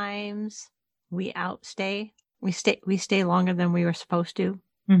sometimes we outstay. We stay longer than we were supposed to.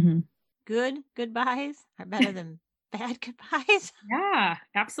 Mm-hmm. Good goodbyes are better than bad goodbyes. Yeah,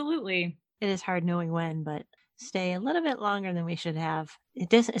 absolutely. It is hard knowing when, but stay a little bit longer than we should have.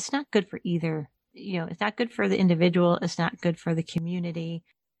 It's not good for either. It's not good for the individual. It's not good for the community.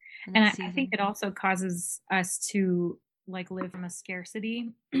 And I think it also causes us to live from a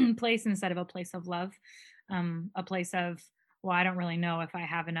scarcity place instead of a place of love, a place of, well, I don't really know if I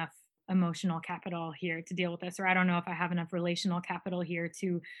have enough emotional capital here to deal with this, or I don't know if I have enough relational capital here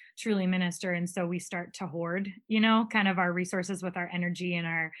to truly minister. And so we start to hoard, kind of our resources with our energy and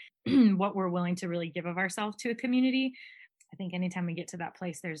our what we're willing to really give of ourselves to a community. I think anytime we get to that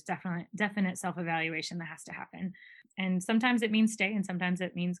place, there's definite self-evaluation that has to happen. And sometimes it means stay, and sometimes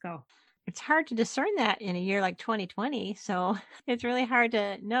it means go. It's hard to discern that in a year like 2020. So it's really hard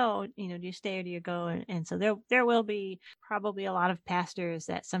to know, do you stay or do you go? And so there will be probably a lot of pastors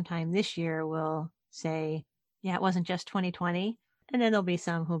that sometime this year will say, yeah, it wasn't just 2020. And then there'll be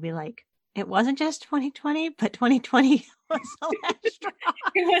some who'll be like, it wasn't just 2020, but 2020 was the last straw.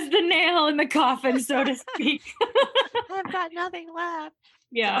 It was the nail in the coffin, so to speak. I've got nothing left.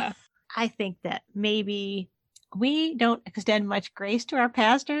 Yeah. So I think that maybe we don't extend much grace to our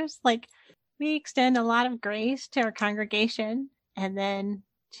pastors. Like, we extend a lot of grace to our congregation, and then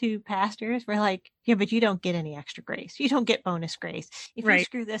to pastors, we're like, yeah, but you don't get any extra grace. You don't get bonus grace. If you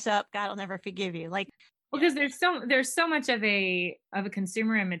screw this up, God will never forgive you. Like, because there's so much of a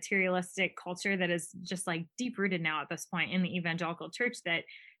consumer and materialistic culture that is just deep rooted now at this point in the evangelical church, that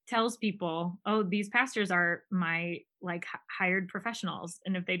tells people, oh, these pastors are my like hired professionals,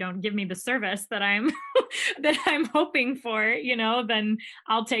 and if they don't give me the service that I'm that I'm hoping for, then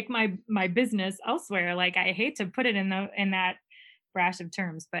I'll take my business elsewhere. Like, I hate to put it in that brash of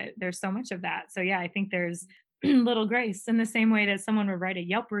terms, but there's so much of that. So yeah, I think there's little grace in the same way that someone would write a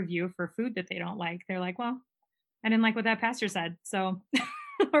Yelp review for food that they don't like. They're like, well, I didn't like what that pastor said, so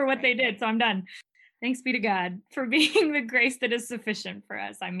or what they did, so I'm done. Thanks be to God for being the grace that is sufficient for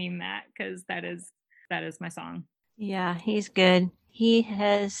us. I mean that, because that is my song. Yeah, he's good. He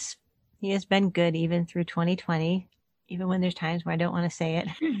has been good even through 2020, even when there's times where I don't want to say it.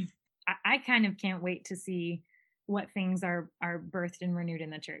 I kind of can't wait to see what things are birthed and renewed in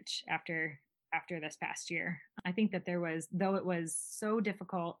the church after this past year. I think that there was, though it was so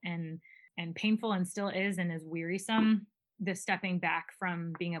difficult and painful, and still is and is wearisome, the stepping back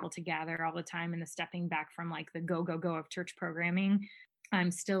from being able to gather all the time, and the stepping back from like the go of church programming,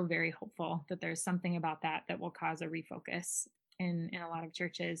 I'm still very hopeful that there's something about that will cause a refocus in a lot of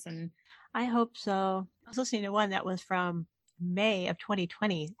churches. And I hope so. I was listening to one that was from May of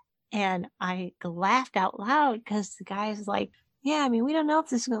 2020, and I laughed out loud because the guy's like, yeah, I mean, we don't know if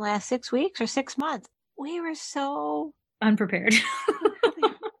this is going to last 6 weeks or 6 months. We were so unprepared.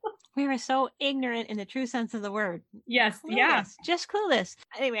 We were so ignorant in the true sense of the word. Yes. Clueless, yeah. Just clueless.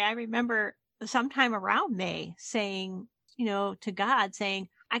 Anyway, I remember sometime around May saying, to God saying,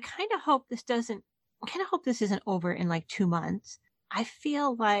 I kind of hope this isn't over in like 2 months. I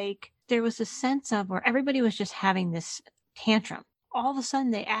feel like there was a sense of where everybody was just having this tantrum. All of a sudden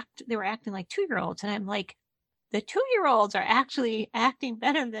they were acting like 2-year-olds. And I'm like, the 2-year-olds are actually acting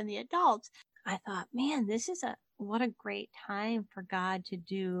better than the adults. I thought, man, what a great time for God to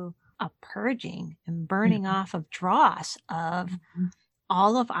do a purging and burning off of dross of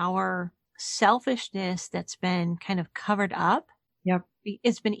all of our selfishness that's been kind of covered up. Yep.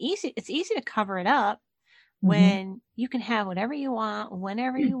 It's easy to cover it up when you can have whatever you want,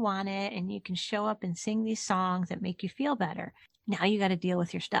 whenever you want it, and you can show up and sing these songs that make you feel better. Now you got to deal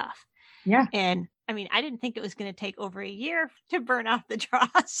with your stuff. Yeah. And I mean, I didn't think it was going to take over a year to burn off the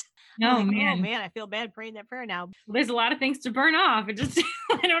dross. No, like, man. Oh man, I feel bad praying that prayer now. Well, there's a lot of things to burn off. It just,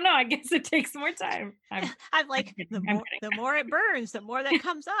 I don't know. I guess it takes more time. I'm like, the more it burns, the more that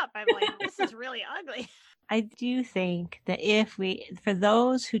comes up. I'm like, this is really ugly. I do think that for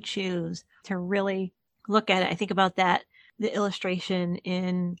those who choose to really look at it, I think about the illustration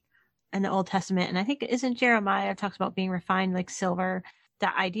in the Old Testament. And I think isn't Jeremiah talks about being refined like silver.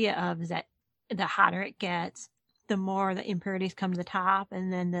 The idea of is that the hotter it gets, the more the impurities come to the top,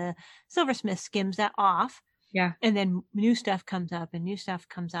 and then the silversmith skims that off. Yeah. And then new stuff comes up and new stuff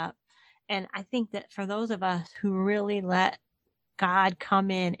comes up. And I think that for those of us who really let God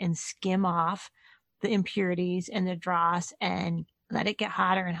come in and skim off the impurities and the dross and let it get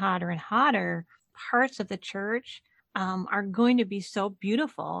hotter and hotter and hotter, parts of the church are going to be so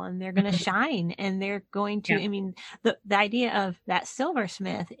beautiful, and they're going to shine, and they're going to, I mean, the idea of that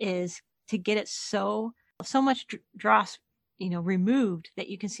silversmith is to get it so much dross, removed that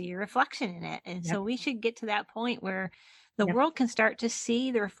you can see your reflection in it. And so we should get to that point where the world can start to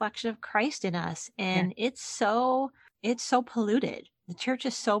see the reflection of Christ in us. And it's so polluted. The church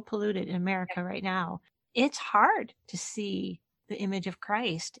is so polluted in America right now. It's hard to see the image of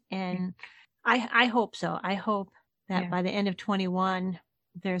Christ. And I hope so. I hope that by the end of 21,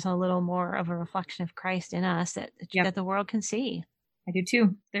 there's a little more of a reflection of Christ in us that the world can see. I do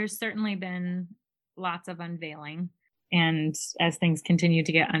too. There's certainly been lots of unveiling. And as things continue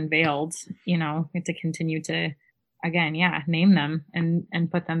to get unveiled, we have to continue to, again, name them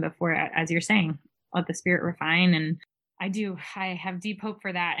and put them before, as you're saying, let the Spirit refine. And I have deep hope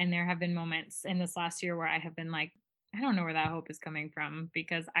for that. And there have been moments in this last year where I have been like, I don't know where that hope is coming from,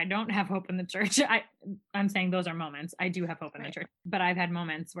 because I don't have hope in the church. I'm saying those are moments. I do have hope in the church, but I've had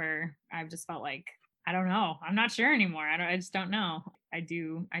moments where I've just felt like, I don't know. I'm not sure anymore. I just don't know.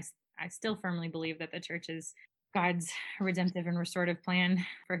 I still firmly believe that the church is God's redemptive and restorative plan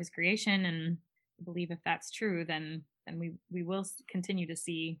for his creation. And I believe if that's true, then we will continue to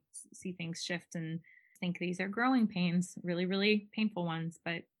see things shift, and think these are growing pains, really, really painful ones,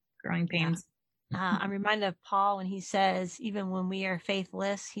 but growing pains. I'm reminded of Paul when he says, even when we are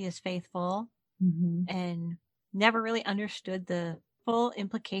faithless, he is faithful, and never really understood the full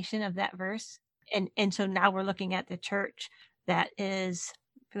implication of that verse. And so now we're looking at the church that is,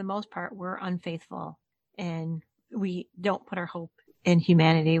 for the most part, we're unfaithful, and we don't put our hope in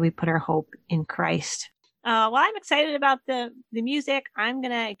humanity. We put our hope in Christ. Well, I'm excited about the music. I'm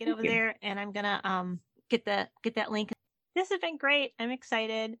going to get over there, and I'm going to get that link. This has been great. I'm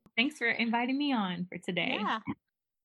excited. Thanks for inviting me on for today. Yeah.